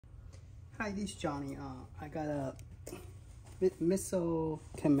Hi, this is Johnny. I got a Missile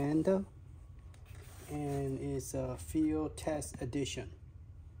Commander, and it's a field test edition.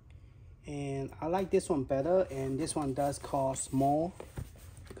 And I like this one better, and this one does cost more,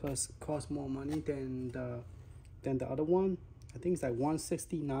 because it costs more money than the other one. I think it's like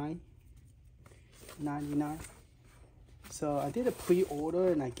 $169.99. So I did a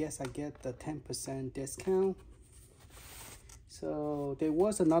pre-order, and I guess I get the 10% discount. So there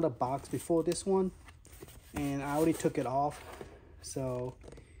was another box before this one, and I already took it off. So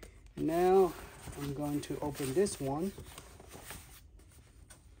now I'm going to open this one,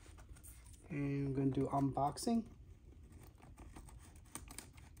 and I'm going to do unboxing.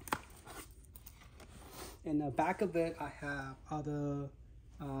 In the back of it, I have other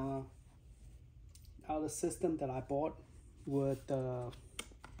system that I bought with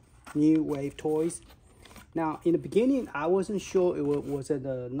New Wave toys. Now, in the beginning, I wasn't sure was it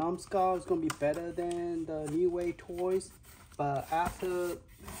the Numskull is going to be better than the New Wave toys. But after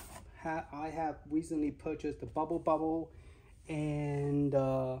I have recently purchased the Bubble and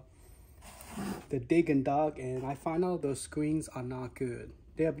the DigDig, and I find out the screens are not good.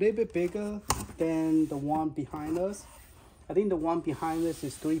 They're a little bit bigger than the one behind us. I think the one behind us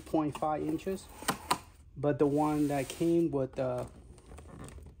is 3.5 inches. But the one that came with the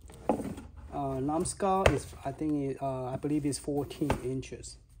Numskull is, I believe is 14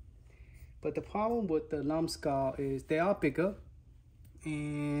 inches. But the problem with the Numskull is they are bigger,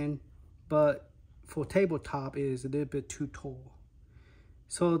 but for tabletop it is a little bit too tall.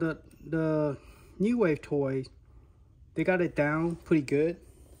 So the New Wave toys, they got it down pretty good,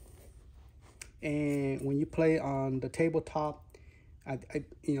 and when you play on the tabletop,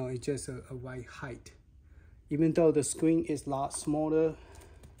 it's just a right height. Even though the screen is a lot smaller,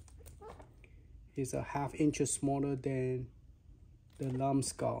 it's a ½ inch smaller than the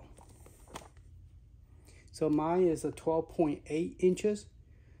Numskull. So mine is a 12.8 inches.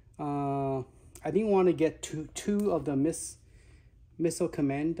 I didn't want to get two of the Missile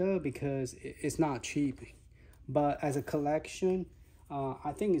Commander because it's not cheap. But as a collection,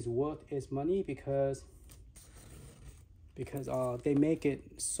 I think it's worth its money because they make it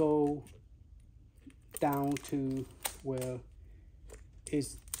so down to where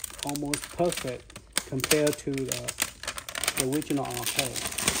it's almost perfect compared to the original arcade.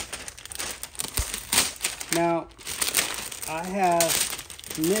 Now, I have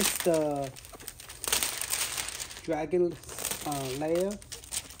missed the dragon layer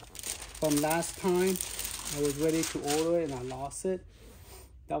from last time. I was ready to order it and I lost it.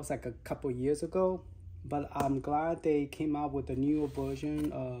 That was like a couple years ago, but I'm glad they came out with a newer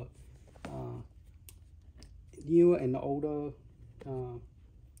version of newer and older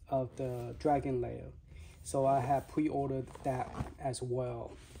of the dragon layer. So I have pre-ordered that as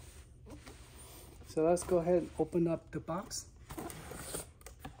well. So let's go ahead and open up the box.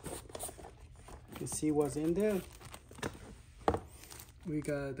 You can see what's in there. We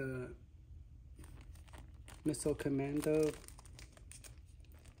got the Missile Commander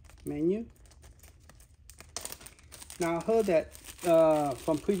menu. Now I heard that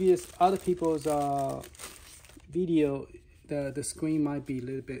from previous other people's video, the screen might be a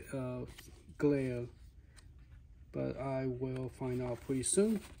little bit glare, but I will find out pretty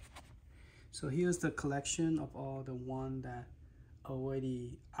soon. So here's the collection of all the one that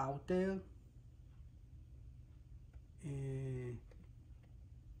already out there, and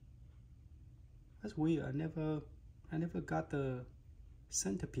that's weird. I never got the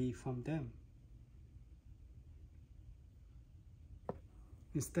centipede from them.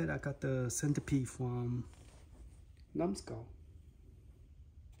 Instead, I got the centipede from Numskull.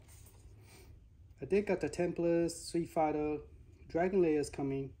 I did got the Templars, Street Fighter, Dragon layers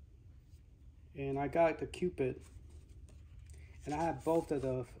coming, and I got the Cupid, and I have both of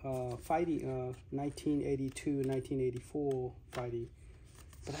the fighting 1982 and 1984 fighting,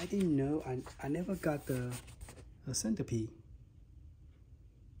 but I didn't know I never got the centipede.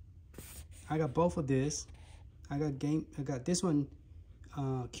 I got both of this. I got this one.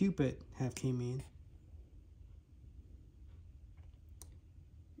 Cupid have came in,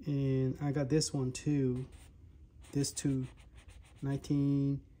 and I got this one too. This two,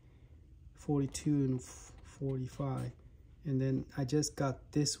 1942 and 45, and then I just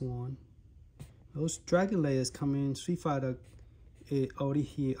got this one. Those Dragon layers come in. Street Fighter, I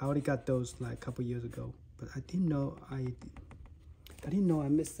already got those like a couple years ago, but I didn't know I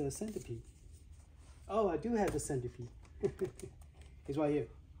missed the centipede. Oh, I do have the centipede. It's right here.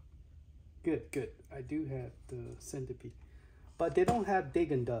 Good. I do have the centipede. But they don't have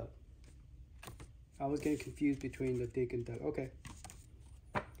DigDig. I was getting confused between the DigDig. Okay.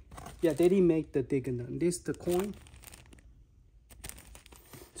 Yeah, they didn't make the DigDig. This is the coin.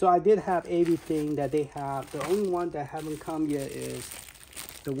 So I did have everything that they have. The only one that haven't come yet is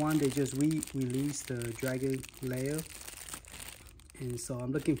the one they just released, the Dragon Layer. And so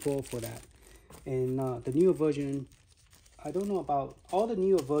I'm looking forward for that. And the newer version, I don't know about all the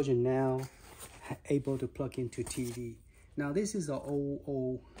newer version now able to plug into TV. Now this is an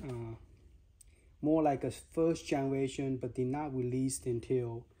old, more like a first generation, but did not released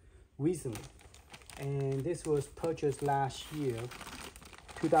until recently. And this was purchased last year,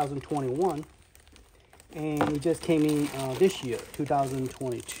 2021, and it just came in this year,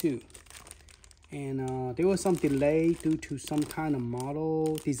 2022. And there was some delay due to some kind of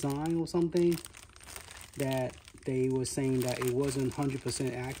model design or something that they were saying that it wasn't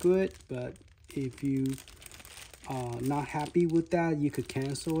 100% accurate. But if you are not happy with that, you could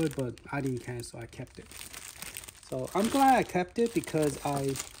cancel it, but I didn't cancel, I kept it. So I'm glad I kept it because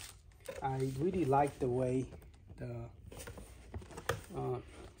I really like the way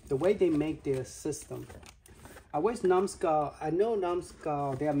the way they make their system. I wish Numskull, I know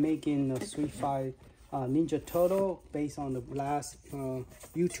Numskull, they're making a Street Fighter Ninja Turtle based on the last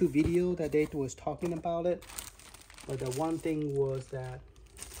YouTube video that they was talking about it. But the one thing was that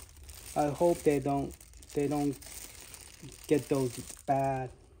I hope they don't get those bad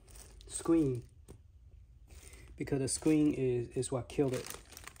screen, because the screen is what killed it.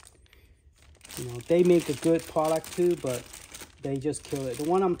 You know, they make a good product too, but they just kill it. The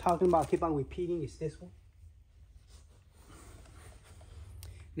one I'm talking about, keep on repeating, is this one.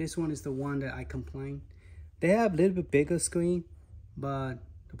 This one is the one that I complained. They have a little bit bigger screen, but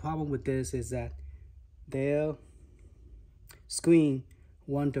the problem with this is that their screen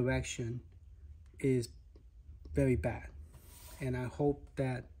one direction is very bad. And I hope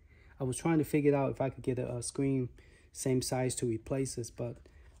that, I was trying to figure out if I could get a screen same size to replace this, but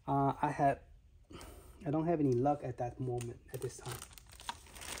I don't have any luck at that moment, at this time.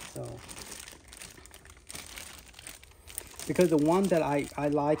 So, because the one that I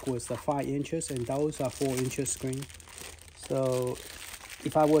like was the 5 inches, and those are 4 inches screen. So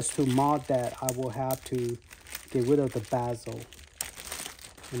if I was to mod that, I will have to get rid of the bezel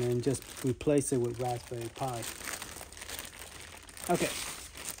and then just replace it with Raspberry Pi. Okay.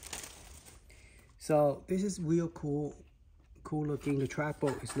 So this is real cool looking. The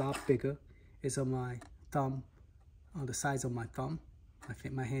trackball is a lot bigger. It's on my thumb, on the size of my thumb. I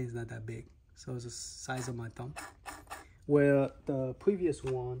think my hand is not that big, so it's the size of my thumb. Where the previous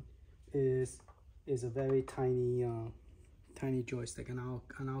one is a very tiny tiny joystick, and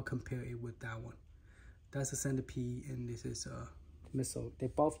I'll compare it with that one. That's a centipede, and this is a missile. They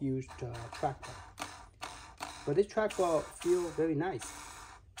both use trackball, but this trackball feels very nice.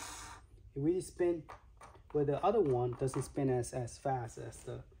 It really spins, where the other one doesn't spin as fast as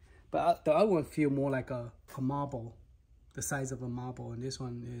but the other one feel more like a marble, the size of a marble, and this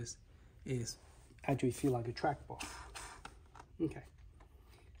one is actually feel like a trackball. Okay,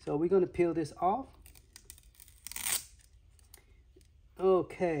 so we're gonna peel this off.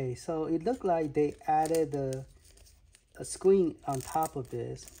 Okay, so it looked like they added a screen on top of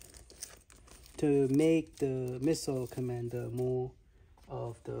this to make the missile commander more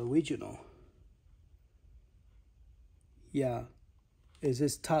of the original. Yeah, is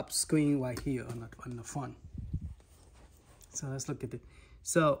this top screen right here on the front. So let's look at it.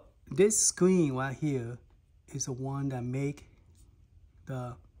 So this screen right here is the one that make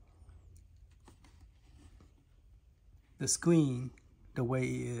the screen the way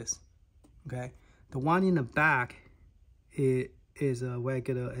it is. Okay, the one in the back is a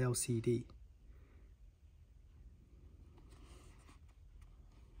regular LCD.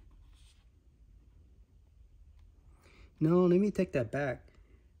 No, let me take that back.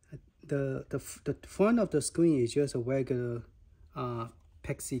 The front of the screen is just a regular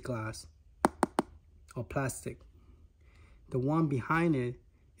plexiglass or plastic. The one behind it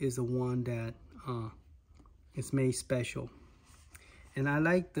is the one that is made special. And I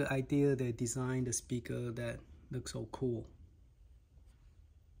like the idea they designed the speaker that looks so cool.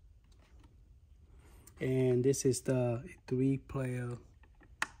 And this is the 3-player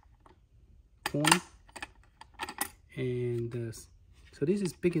coin. And so this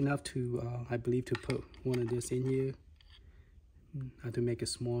is big enough to, I believe, to put one of this in here. I have to make it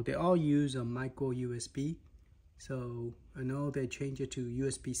small. They all use a micro USB. So I know they changed it to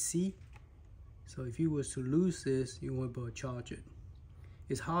USB-C. So if you were to lose this, you won't be able to charge it.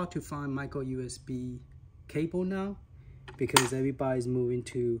 It's hard to find micro USB cable now because everybody's moving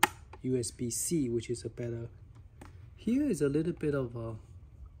to USB-C, which is a better. Here is a little bit of a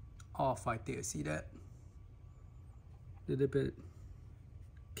off right there. See that? Little bit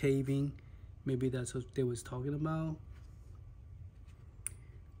caving. Maybe that's what they was talking about.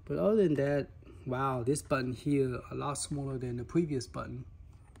 But other than that, wow, this button here a lot smaller than the previous button,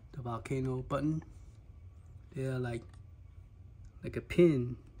 the volcano button. They're like a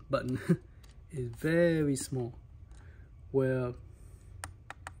pin button. It's very small. Well,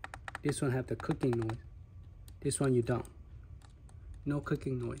 this one have the clicking noise. This one you don't. No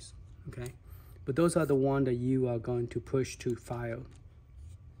clicking noise, okay? But those are the one that you are going to push to file.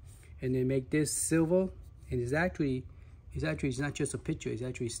 And they make this silver, and it's not just a picture, it's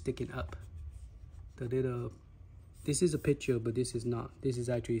actually sticking up. The little, this is a picture, but this is not. This is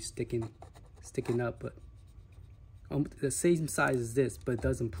actually sticking up, but the same size as this, but it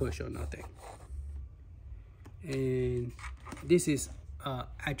doesn't push or nothing. And this is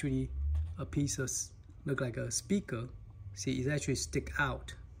actually a piece of, look like a speaker. See, it's actually stick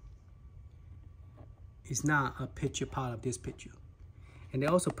out. It's not a picture part of this picture. And they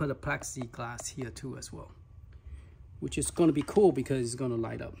also put a plexiglass here too as well, which is going to be cool because it's going to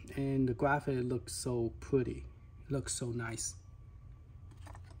light up. And the graphic looks so pretty. It looks so nice.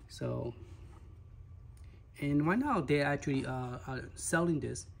 So, and right now they actually are selling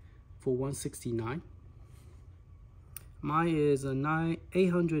this for $169. Mine is a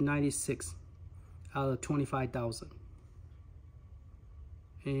 896 out of 25,000.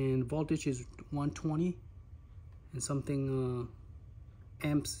 And voltage is 120 and something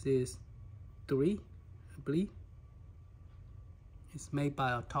amps is 3, I believe. It's made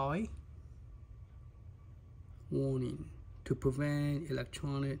by Atari. Warning: to prevent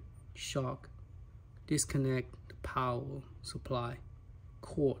electronic shock, disconnect the power supply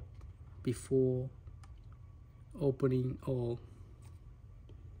cord before opening all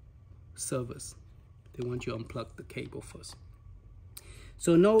servers. They want you to unplug the cable first.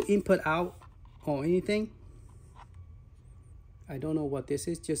 So no input out or anything. I don't know what this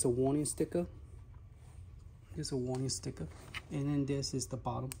is, just a warning sticker. Just a warning sticker. And then this is the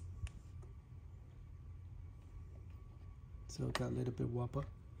bottom. So got a little bit whopper.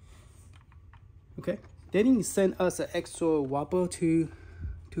 Okay. They didn't send us an extra whopper to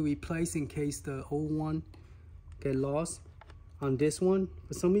replace in case the old one get lost on this one.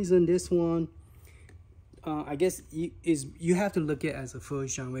 For some reason this one, I guess you have to look at it as a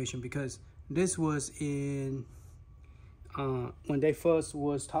first generation, because this was in when they first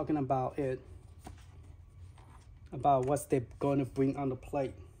was talking about it, about what they're going to bring on the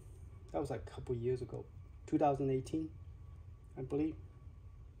plate. That was like a couple years ago, 2018, I believe.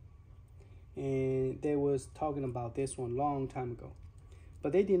 And they was talking about this one long time ago,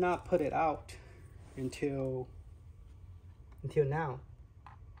 but they did not put it out until now.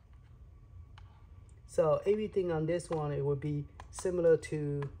 So everything on this one, it would be similar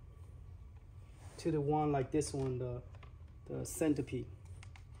to the one like this one, the centipede.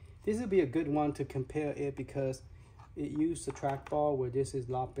 This would be a good one to compare it, because it used the trackball, where this is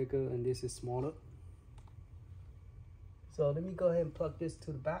a lot bigger and this is smaller. So let me go ahead and plug this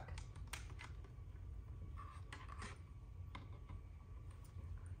to the back.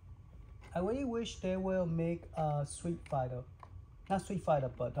 I really wish they will make a Street Fighter. Not Street Fighter,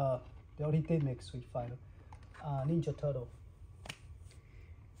 but they already did make Street Fighter. Ninja Turtle.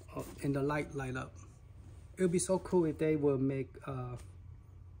 Oh, and the light up. It would be so cool if they will make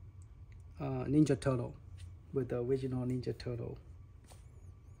Ninja Turtle with the original Ninja Turtle.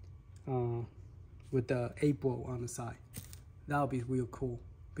 With the April on the side. That would be real cool,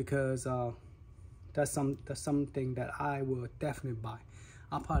 because that's something that I will definitely buy.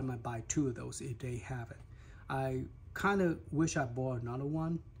 I probably might buy 2 of those if they have it. I kind of wish I bought another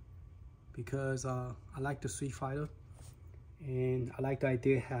one, because I like the Street Fighter, and I like the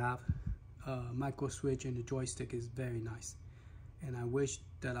idea to have micro switch, and the joystick is very nice. And I wish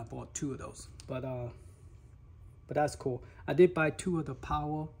that I bought 2 of those, but that's cool. I did buy 2 of the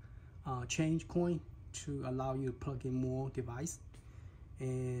power change coin to allow you to plug in more device.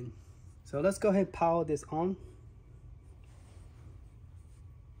 And so let's go ahead and power this on.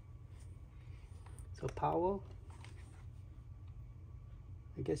 So power,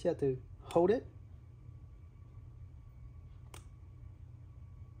 I guess you have to hold it.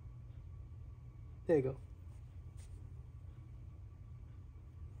 There you go.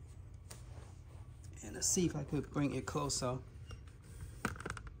 And let's see if I could bring it closer.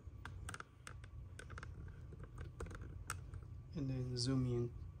 And then zoom in.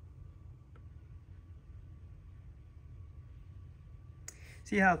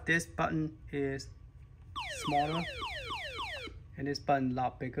 See how this button is smaller and this button a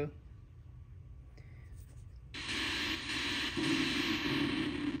lot bigger?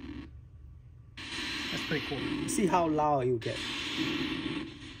 That's pretty cool. See how loud you get.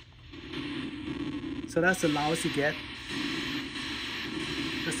 So that's the loudest you get.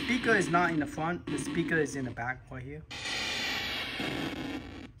 The speaker is not in the front, the speaker is in the back right here.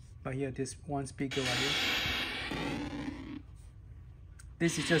 Right here, this one speaker right here.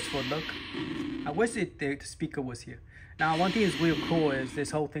 This is just for look. I wish the speaker was here. Now one thing is real cool is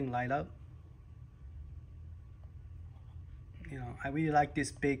this whole thing light up. You know, I really like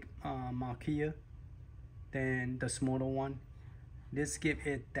this big mark here than the smaller one. This give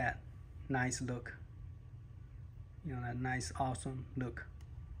it that nice look. You know, that nice awesome look.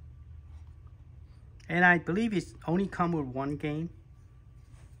 And I believe it's only come with one game.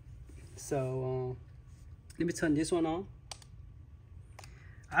 So let me turn this one on.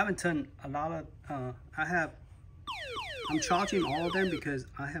 I haven't turned a lot of I'm charging all of them because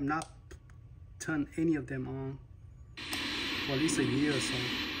I have not turned any of them on for at least a year or so.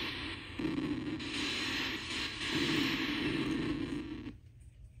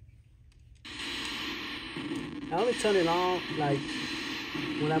 I only turn it on like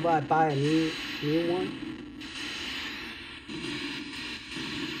whenever I buy a new one.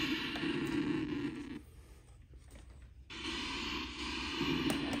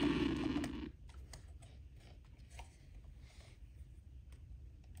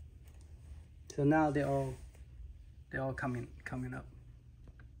 So now they're all coming up.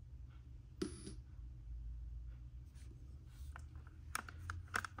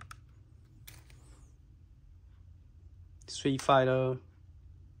 Street Fighter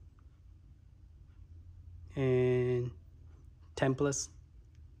and templates.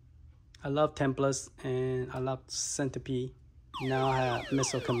 I love templates and I love Centipede. Now I have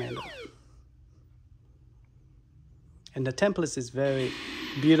Missile Commander. And the templates is very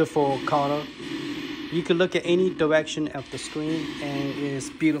beautiful color. You can look at any direction of the screen and it is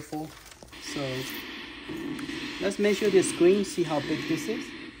beautiful. So let's measure the screen, see how big this is.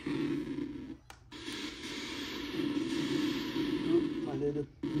 Oh, a little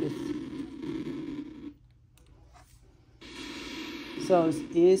bit. So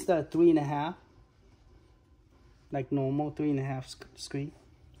it is the 3.5, like normal 3.5 screen.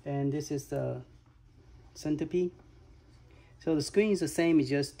 And this is the Centipede. So the screen is the same, it's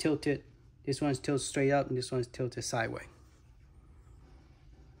just tilted. This one's tilted straight up and this one's tilted sideways.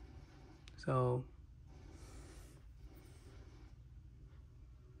 So,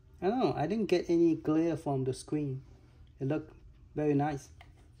 I don't know, I didn't get any glare from the screen. It looked very nice.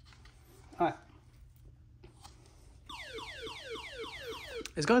 Alright.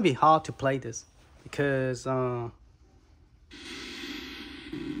 It's gonna be hard to play this because I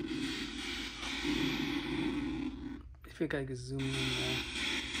think I can zoom in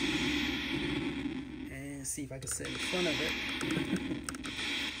and see if I can sit in front of it.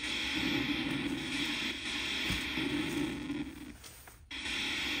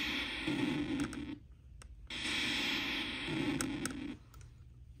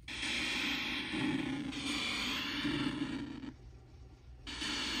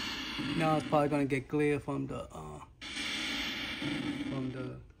 Now it's probably gonna get glare from the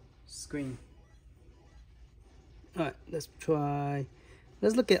screen. All right, let's try.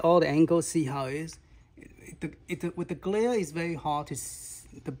 Let's look at all the angles, see how it is. With the glare, it's very hard to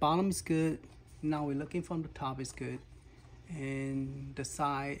see. The bottom is good. Now we're looking from the top is good. And the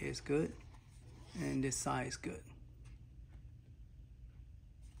side is good. And this side is good.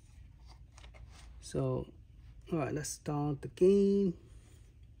 So, all right, let's start the game.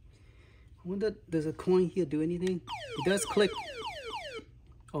 I wonder, does a coin here do anything? It does click.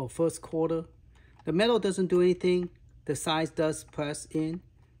 Oh, first quarter. The metal doesn't do anything. The size does press in.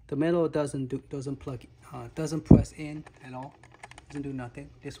 The metal doesn't press in at all. Doesn't do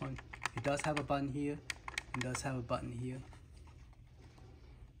nothing. This one, it does have a button here. It does have a button here.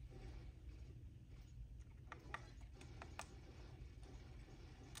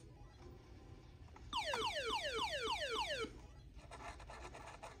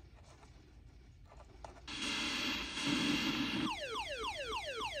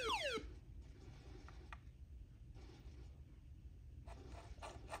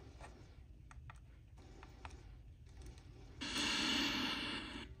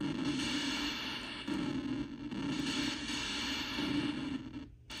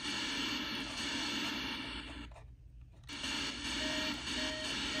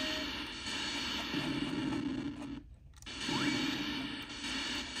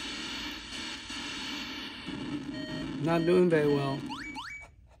 Not doing very well.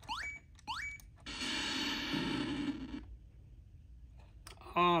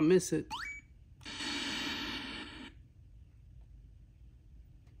 Oh, I miss it.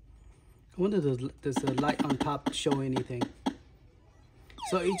 I wonder does the light on top show anything?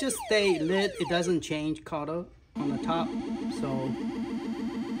 So it just stay lit, it doesn't change color on the top. So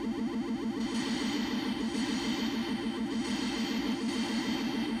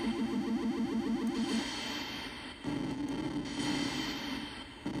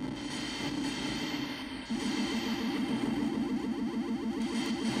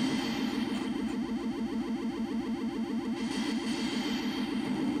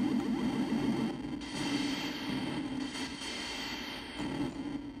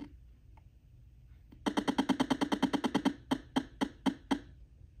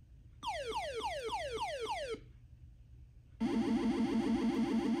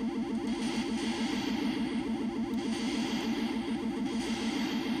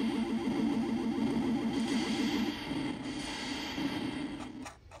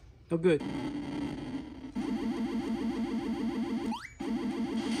no good.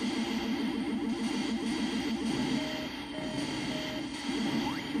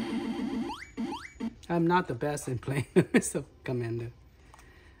 I'm not the best in playing so Commander.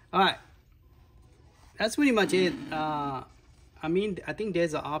 Alright. That's pretty much it. I mean, I think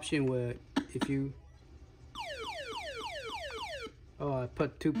there's an option where if you... Oh, I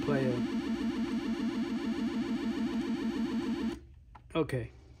put 2 player.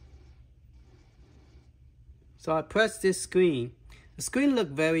 Okay. So I press this screen. The screen look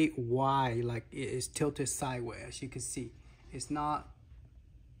very wide, like it is tilted sideways, as you can see. It's not,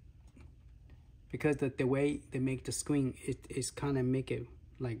 because the way they make the screen, it is kind of make it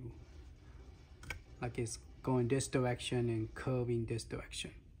like it's going this direction and curving this direction.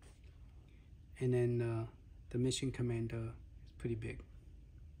 And then the mission commander is pretty big.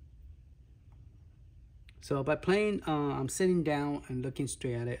 So by playing, I'm sitting down and looking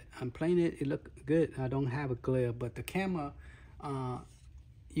straight at it. I'm playing it, it look good. I don't have a glare, but the camera,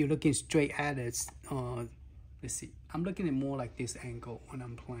 you're looking straight at it. Let's see, I'm looking at more like this angle when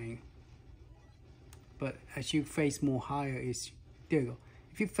I'm playing. But as you face more higher, there you go.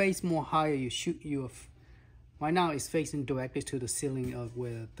 If you face more higher, you shoot right now it's facing directly to the ceiling of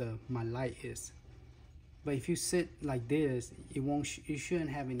where my light is. But if you sit like this, you shouldn't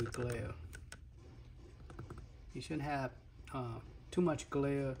have any glare. You shouldn't have too much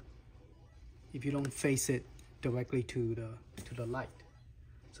glare if you don't face it directly to the light.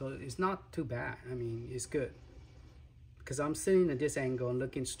 So it's not too bad. I mean, it's good. Because I'm sitting at this angle and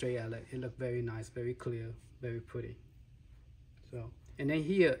looking straight at it. It looked very nice, very clear, very pretty. So, and then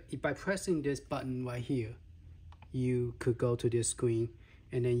here, by pressing this button right here, you could go to this screen,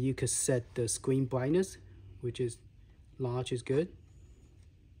 and then you could set the screen brightness, which is large is good.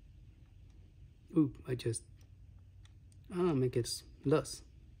 Oop, make it less.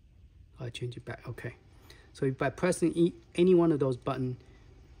 I change it back. Okay. So by pressing any one of those buttons,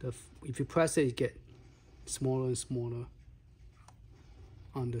 if you press it, you get smaller and smaller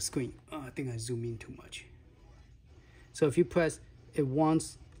on the screen. I think I zoom in too much. So if you press it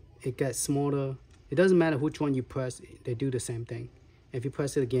once, it gets smaller. It doesn't matter which one you press, they do the same thing. If you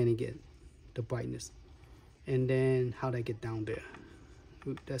press it again, you get the brightness. And then how do I get down there?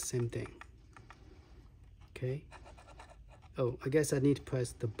 Oop, that same thing. Okay. Oh, I guess I need to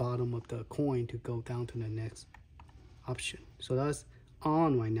press the bottom of the coin to go down to the next option. So that's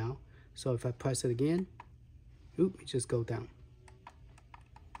on right now. So if I press it again, oop, it just go down.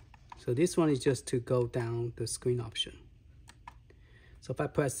 So this one is just to go down the screen option. So if I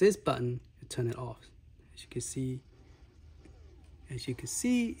press this button, it turn it off. As you can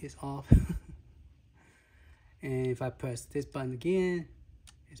see, it's off. And if I press this button again,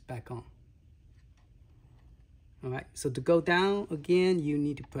 it's back on. All right, so to go down again, you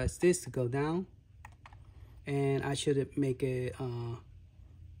need to press this to go down. And I should make it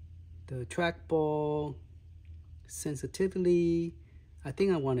the trackball sensitivity. I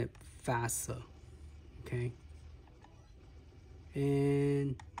think I want it faster, okay?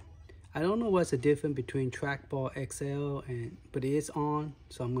 And I don't know what's the difference between trackball XL but it is on,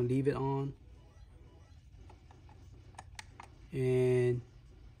 so I'm gonna leave it on. And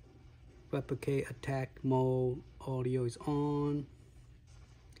replicate attack mode audio is on.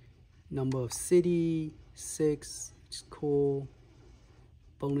 Number of city 6, which is cool.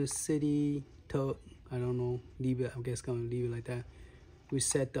 Bonus city, I don't know, leave it. I guess gonna leave it like that.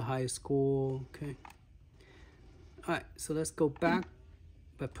 Reset the highest score. Okay. All right, so let's go back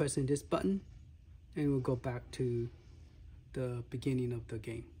by pressing this button, and we'll go back to the beginning of the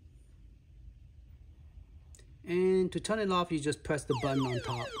game. And to turn it off, you just press the button on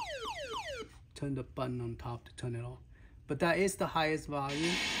top. Turn the button on top to turn it off. But that is the highest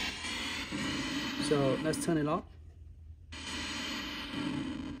value. So let's turn it off.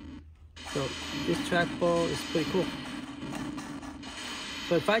 So this trackball is pretty cool.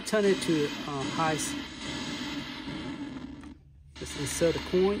 So if I turn it to high, just insert a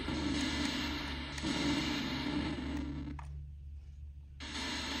coin.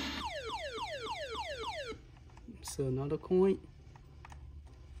 So another coin.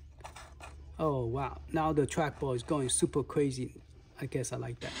 Oh wow, now the trackball is going super crazy. I guess I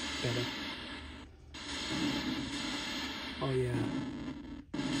like that better. Oh yeah.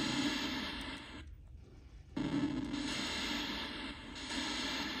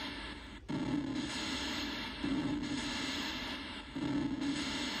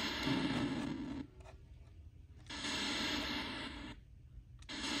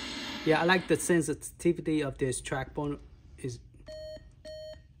 Yeah, I like the sensitivity of this trackball. Is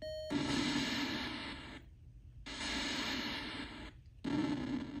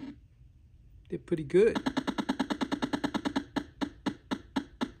they're pretty good.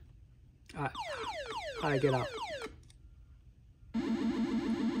 I get out.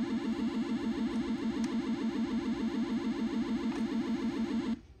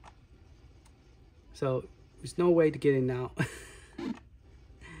 So there's no way to get in now.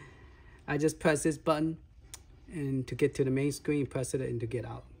 I just press this button, and to get to the main screen, press it and to get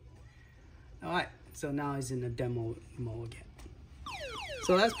out. All right, so now it's in the demo mode again.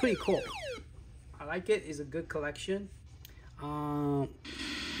 So that's pretty cool. I like it. It's a good collection. I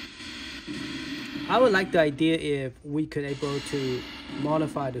would like the idea if we could able to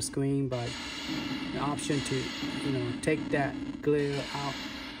modify the screen by the option to, you know, take that glare out.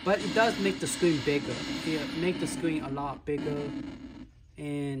 But it does make the screen bigger. It make the screen a lot bigger,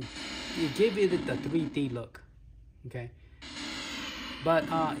 and it give it the 3D look. Okay. But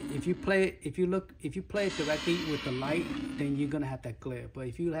if you play it directly with the light, then you're gonna have that glare. But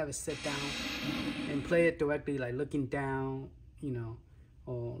if you have it set down and play it directly, like looking down, you know,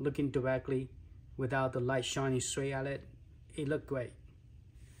 or looking directly without the light shining straight at it, it look great.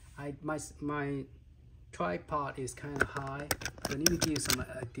 My tripod is kind of high, but let me give you some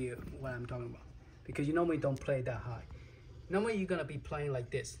idea of what I'm talking about, because you normally don't play that high. Normally you're gonna be playing like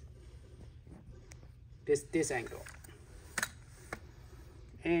this angle,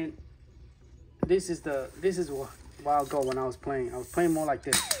 and this is a while ago when I was playing more like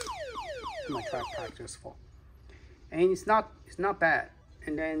this. My track practice for, and it's not bad.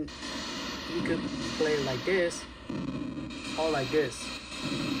 And then you could play it like this or like this,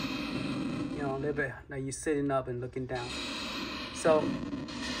 you know, a little bit like you're sitting up and looking down. So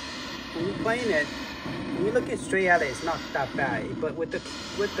when you're playing it, when you're looking straight at it, it's not that bad. But with the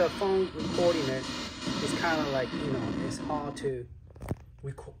phone recording it, it's kind of like, you know, it's hard to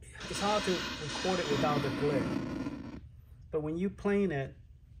record it without the glare. But when you're playing it,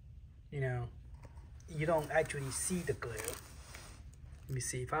 you know, you don't actually see the glare. Let me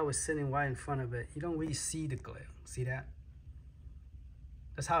see. If I was sitting right in front of it, you don't really see the glare. See that?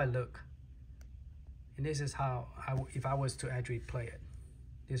 That's how it look. And this is how if I was to actually play it,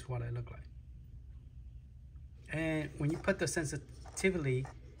 this is what I look like. And when you put the sensitivity,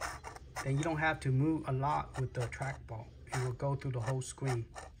 then you don't have to move a lot with the trackball. It will go through the whole screen.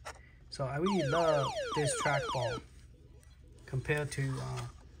 So I really love this trackball compared to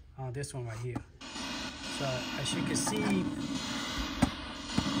this one right here. So as you can see,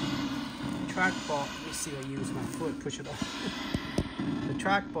 trackball, let me see, I use my foot, push it off. The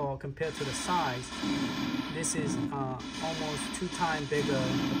trackball compared to the size, this is almost 2 times bigger.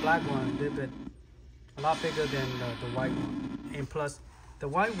 The black one, a lot bigger than the white one. And plus, the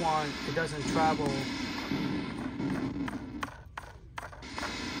white one, it doesn't travel.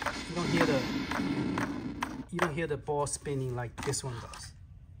 You don't hear the ball spinning like this one does.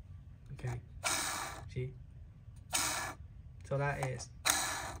 Okay, see? So that is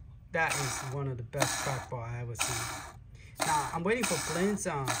one of the best trackball I ever seen. Now I'm waiting for blends.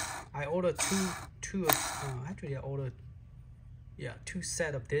 I ordered actually I ordered 2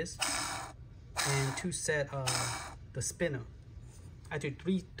 set of this and 2 set of the spinner.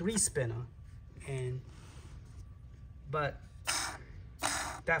 Actually 3 spinner, but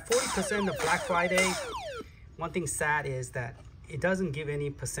that 40% of Black Friday, one thing sad is that it doesn't give any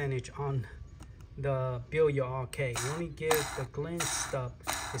percentage on the Build Your Arcade. You only give the Glen stuff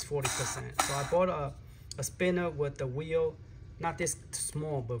is 40%. So I bought a spinner with the wheel, not this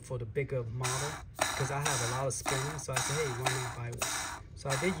small, but for the bigger model, because I have a lot of spinners. So I said, hey, why not buy one? So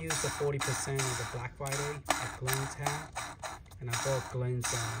I did use the 40% of the Black Friday that Glen's had, and I bought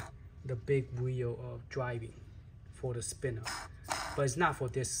Glen's the big wheel of driving for the spinner. But it's not for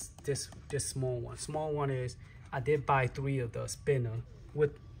this small one. Small one is, I did buy 3 of the spinner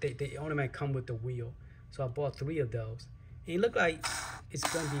with they only might come with the wheel, so I bought 3 of those. And it looked like it's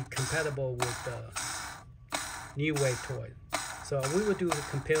gonna be compatible with the New Wave toy. So we will do the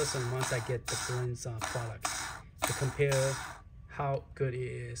comparison once I get the Glenn's product to compare how good it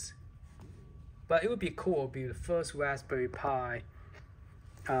is. But it would be cool, it would be the first Raspberry Pi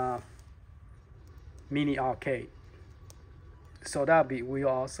mini arcade. So that would be real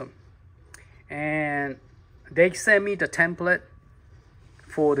awesome. And they sent me the template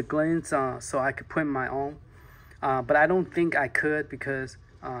for the Glenn's so I could print my own. But I don't think I could because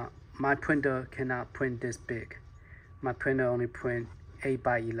my printer cannot print this big. My printer only print 8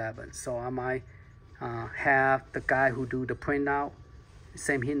 by 11. So I might have the guy who do the print out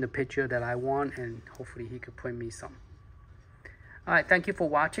send him the picture that I want, and hopefully he could print me some. Alright, thank you for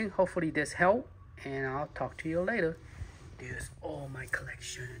watching. Hopefully this helped, and I'll talk to you later. There's all my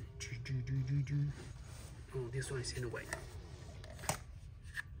collection. Oh, this one is in the way.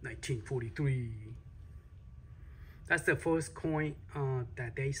 1943. That's the first coin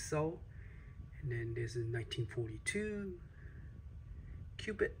that they sold. And then this is 1942.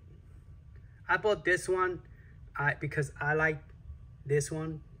 Cupid. I bought this one because I like this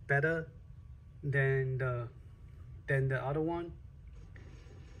one better than the other one.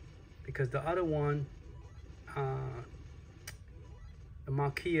 Because the other one, the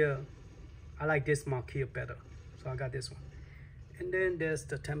Marquia, I like this Marquia better. So I got this one. And then there's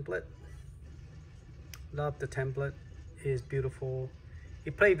the template. Love the template. It's beautiful.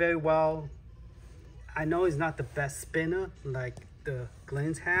 It played very well. I know it's not the best spinner like the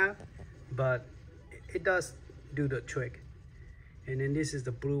Glenn's have, but it does do the trick. And then this is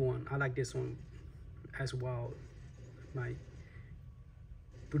the blue one. I like this one as well. My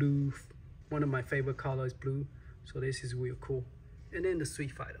blue, one of my favorite colors, blue. So this is real cool. And then the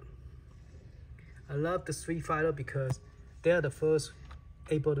Street Fighter. I love the Street Fighter because they're the first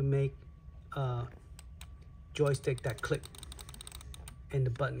able to make a joystick that click and the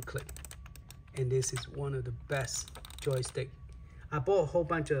button click. And this is one of the best joystick. I bought a whole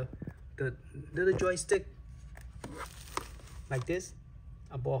bunch of the little joystick like this.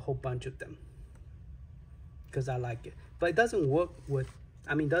 I bought a whole bunch of them because I like it. But it doesn't work with,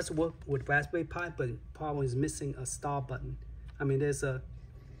 I mean, it does work with Raspberry Pi, but problem is missing a star button. I mean, there's a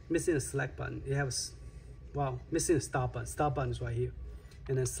missing a select button. It has, wow, missing a star button. Star button is right here,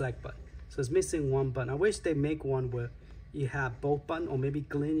 and then select button. So it's missing one button. I wish they make one where you have both buttons, or maybe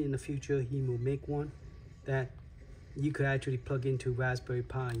Glenn in the future he will make one that you could actually plug into Raspberry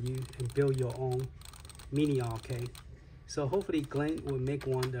Pi and build your own mini arcade. So hopefully Glenn will make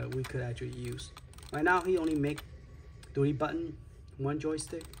one that we could actually use. Right now he only make 3 button, 1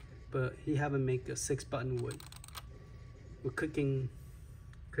 joystick, but he haven't made a 6 button with clicking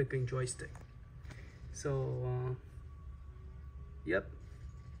joystick. So yep.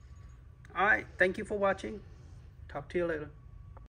 All right, thank you for watching. Talk to you later.